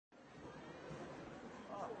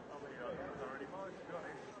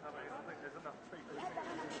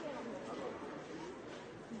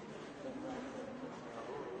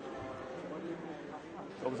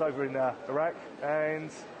was over in Iraq, and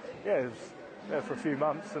yeah, was there for a few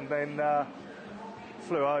months, and then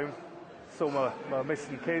flew home, saw my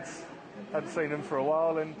missing kids, hadn't seen them for a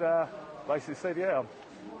while, and basically said, yeah,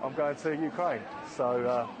 I'm going to Ukraine.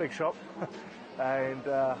 So big shock, and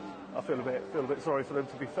I feel a bit sorry for them,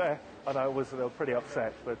 to be fair. I know they were pretty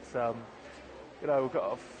upset, but you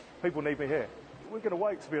know, people need me here. We're going to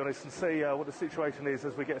wait, to be honest, and see what the situation is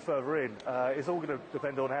as we get further in. It's all going to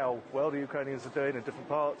depend on how well the Ukrainians are doing in different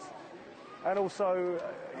parts, and also,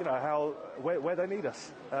 you know, where they need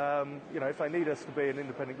us. You know, if they need us to be an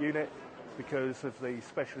independent unit because of the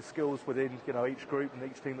specialist skills within, you know, each group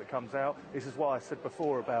and each team that comes out. This is why I said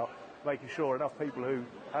before about making sure enough people who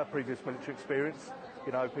have previous military experience,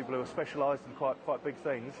 you know, people who are specialised in quite big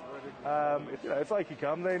things. If they could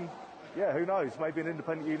come, then yeah, who knows? Maybe an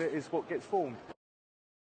independent unit is what gets formed.